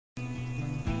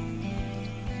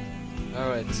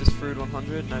Alright, this is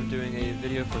frewd100 and I'm doing a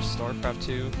video for StarCraft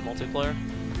 2 multiplayer.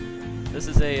 This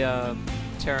is a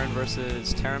Terran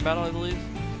versus Terran battle, I believe.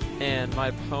 And my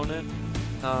opponent,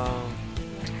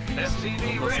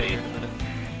 SCV ready.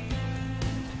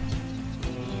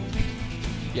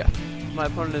 Yeah, my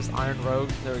opponent is Iron Rogue.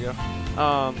 There we go.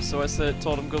 So I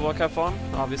told him good luck, have fun,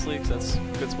 obviously, because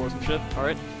that's good sportsmanship.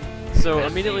 Alright. So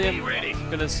immediately I'm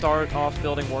going to start off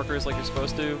building workers like you're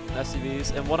supposed to,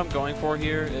 SCVs, and what I'm going for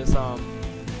here is,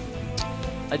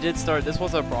 I did start, this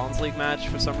was a Bronze League match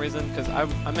for some reason, because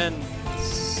I'm in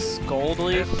Gold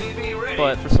League,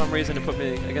 but for some reason it put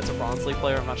me against a Bronze League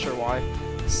player, I'm not sure why.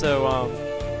 So,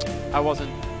 I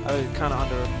kind of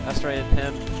underestimated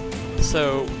him.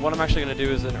 So what I'm actually going to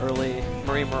do is an early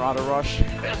Marine Marauder rush,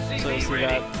 so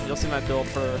you'll see my build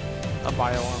for a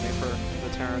bio army for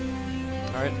the Terran.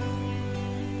 Alright?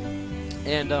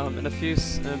 And in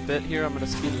a bit here, I'm going to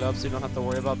speed it up so you don't have to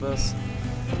worry about this.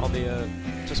 I'll be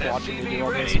just watching you do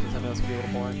all this because I know it's going to be a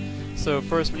little boring. So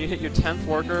first, when you hit your 10th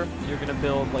worker, you're going to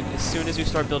build, like, as soon as you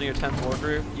start building your 10th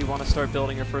worker, you want to start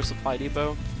building your first supply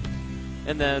depot.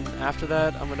 And then after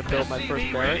that, I'm going to build my first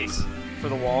barracks for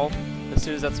the wall as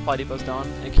soon as that supply depot's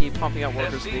done, and keep pumping out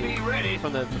workers from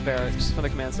the barracks, from the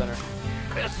command center.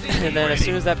 And then as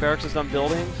soon as that barracks is done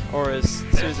building, or as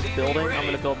soon as it's building, I'm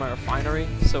going to build my refinery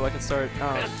so I can start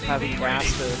having gas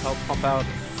to help pump out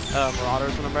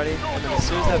Marauders when I'm ready. And then as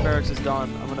soon as that barracks is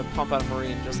done, I'm going to pump out a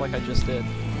Marine just like I just did.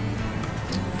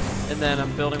 And then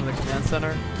I'm building the command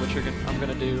center, which I'm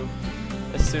going to do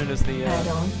as soon as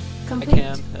I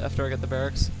can after I get the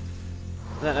barracks.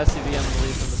 And then SCV, I'm going to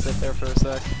leave them to sit there for a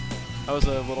sec. I was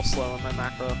a little slow in my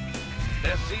macro.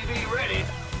 SCV ready.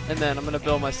 And then I'm gonna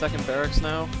build my second barracks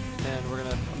now, and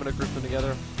I'm gonna group them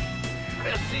together.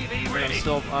 SCV ready. I'm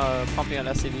still pumping out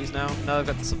SCVs now. Now I've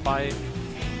got the supply.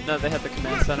 Now they have the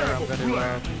command center. I'm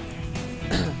gonna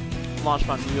launch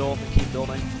my mule and keep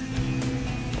building.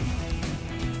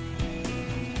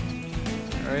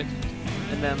 All right.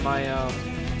 And then my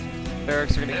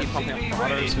barracks are gonna keep pumping out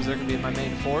marauders because they're gonna be my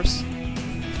main force.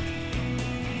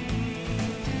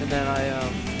 And then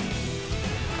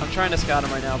I'm trying to scout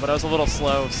them right now, but I was a little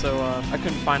slow, so I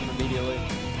couldn't find them immediately.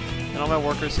 And all my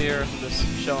workers here, I'm just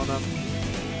showing them.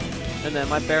 And then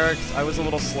my barracks, I was a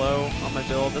little slow on my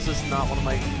build. This is not one of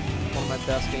my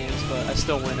best games, but I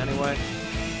still win anyway.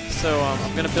 So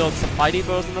I'm gonna build supply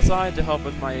depots on the side to help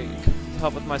with my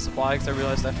supply, because I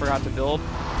realized I forgot to build.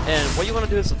 And what you want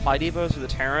to do with supply depots with the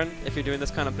Terran, if you're doing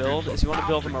this kind of build, is you want to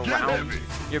build them around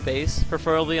your base,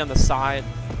 preferably on the side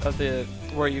of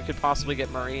where you could possibly get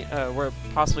where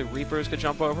possibly Reapers could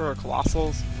jump over, or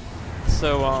Colossals.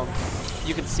 So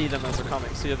you can see them as they're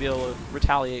coming, so you'll be able to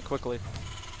retaliate quickly.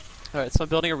 Alright, so I'm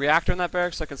building a reactor in that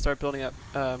barracks so I can start building up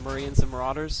Marines and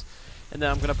Marauders. And then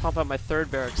I'm going to pump out my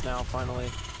third barracks now, finally.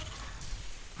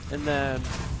 And then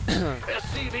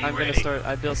I'm going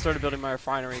to started building my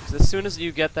refinery, because as soon as I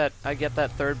get that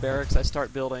third barracks,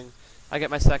 I get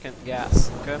my second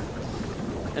gas, okay?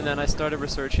 And then I started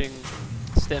researching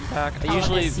stim pack. I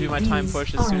usually do my time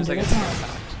push as soon as I get stim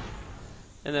packed.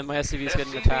 And then my SCV is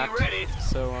getting attacked,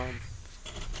 so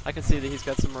I can see that he's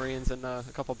got some Marines and a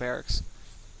couple barracks.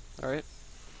 Alright?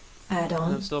 And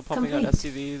I'm still pumping out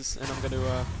SCVs, and I'm going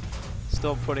to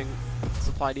still putting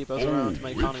supply depots around to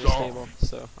my economy stable,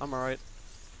 so I'm alright.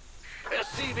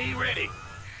 SCV ready.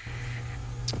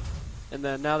 And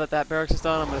then now that barracks is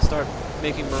done, I'm going to start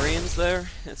making Marines there,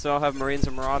 and so I'll have Marines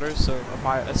and Marauders, so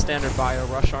a standard bio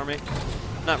rush army.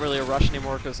 Not really a rush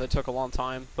anymore because I took a long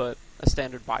time, but a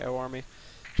standard bio army,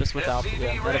 just without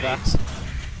medevacs.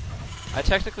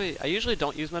 I usually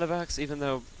don't use medevacs, even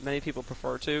though many people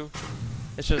prefer to.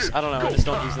 It's just, I don't know, I just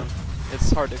don't use them. It's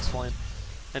hard to explain.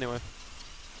 Anyway.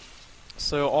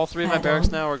 So all three of my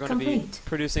barracks now are going to be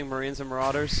producing Marines and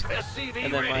Marauders,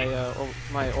 and then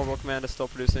my orbital command is still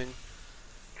producing.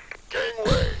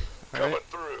 Gangway coming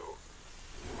through.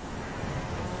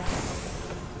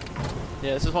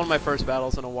 Yeah, this is one of my first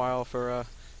battles in a while for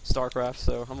StarCraft,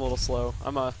 so I'm a little slow.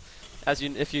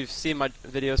 If you've seen my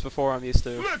videos before, I'm used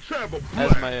to,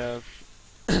 as my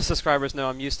subscribers know,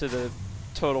 I'm used to the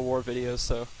Total War videos,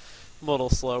 so I'm a little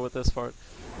slow with this part.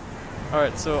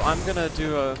 Alright, so I'm gonna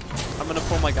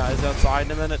pull my guys outside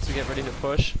in a minute to get ready to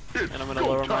push, and I'm gonna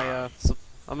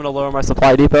lower my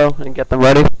supply depot and get them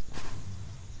ready.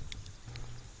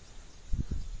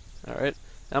 Alright,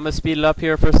 I'm gonna speed it up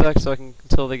here for a sec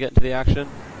until they get into the action.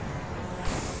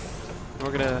 And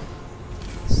we're gonna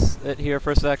sit here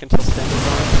for a sec until stim is on.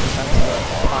 That's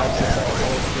 5-6 seconds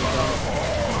hold to be done.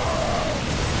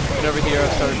 And over here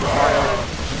I've started to fire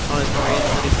on his Marines,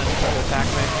 and he's trying to attack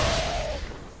me.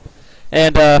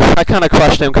 And I kind of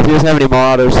crushed him because he doesn't have any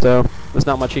Marauders, so There's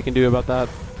not much he can do about that.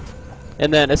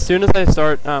 And then as soon as I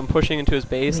start pushing into his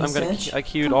base, I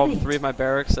queued all 3 of my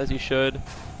barracks, as you should,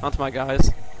 onto my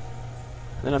guys.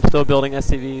 And I'm still building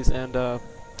SCVs and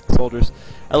soldiers.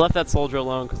 I left that soldier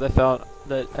alone because I felt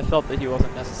that he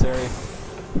wasn't necessary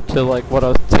to like what I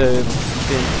was doing.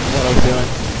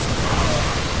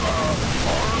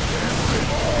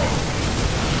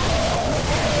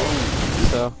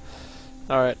 So,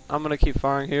 all right, I'm gonna keep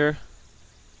firing here.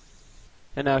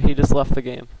 And now he just left the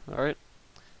game. All right,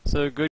 so good.